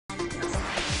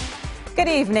Good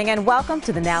evening and welcome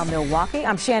to the Now Milwaukee.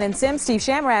 I'm Shannon Sims. Steve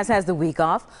Shamraz has the week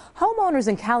off. Homeowners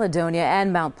in Caledonia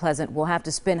and Mount Pleasant will have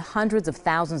to spend hundreds of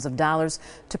thousands of dollars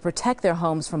to protect their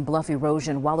homes from bluff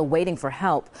erosion while awaiting for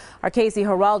help. Our Casey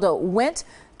Geraldo went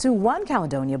to one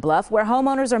Caledonia bluff where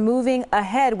homeowners are moving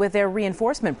ahead with their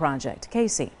reinforcement project.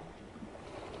 Casey.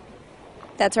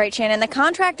 That's right, Shannon. The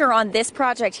contractor on this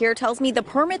project here tells me the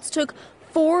permits took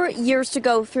 4 years to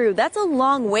go through. That's a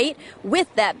long wait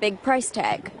with that big price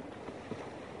tag.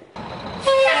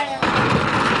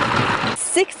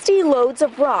 60 loads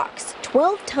of rocks,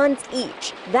 12 tons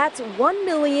each. That's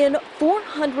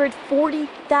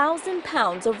 1,440,000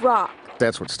 pounds of rock.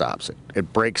 That's what stops it.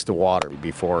 It breaks the water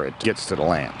before it gets to the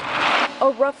land.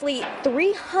 A roughly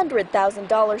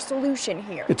 $300,000 solution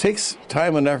here. It takes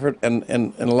time and effort and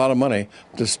a lot of money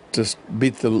to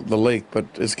beat the lake, but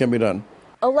it can be done.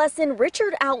 A lesson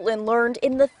Richard Outland learned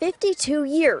in the 52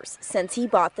 years since he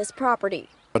bought this property.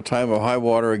 A time of high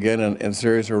water again and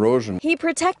serious erosion. He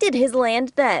protected his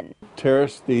land then.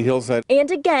 Terraced the hillside. And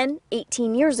again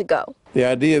 18 years ago. The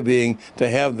idea being to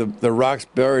have the rocks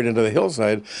buried into the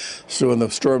hillside so when the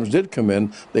storms did come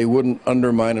in, they wouldn't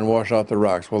undermine and wash out the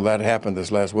rocks. Well, that happened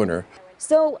this last winter.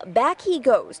 So back he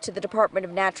goes to the Department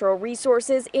of Natural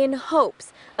Resources in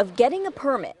hopes of getting a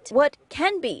permit, what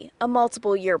can be a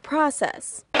multiple-year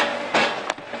process.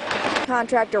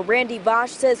 Contractor Randy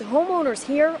Vosh says homeowners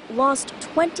here lost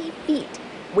 20 feet,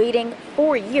 waiting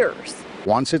 4 years.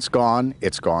 Once it's gone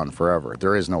forever.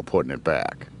 There is no putting it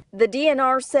back. The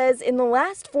DNR says in the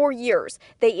last 4 years,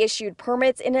 they issued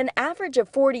permits in an average of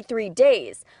 43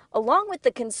 days. Along with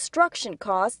the construction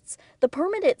costs, the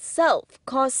permit itself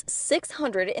costs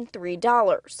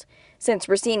 $603. Since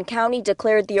Racine County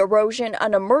declared the erosion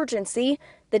an emergency,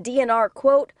 the DNR,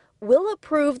 quote, will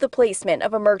approve the placement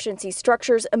of emergency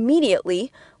structures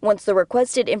immediately once the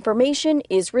requested information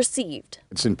is received.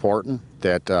 It's important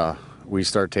that we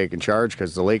start taking charge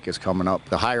because the lake is coming up.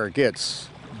 The higher it gets,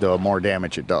 the more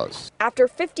damage it does. After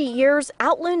 50 years,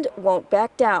 Outland won't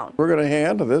back down. We're going to hang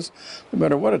on to this no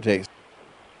matter what it takes.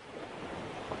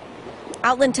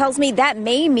 Outland tells me that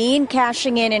may mean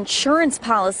cashing in insurance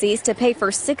policies to pay for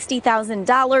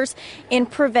 $60,000 in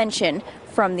prevention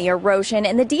from the erosion.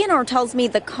 And the DNR tells me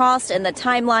the cost and the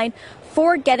timeline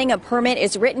for getting a permit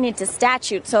is written into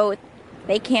statute, so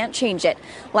they can't change it.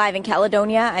 Live in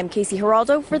Caledonia, I'm Casey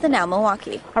Geraldo for the Now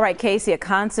Milwaukee. All right, Casey, a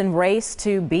constant race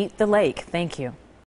to beat the lake. Thank you.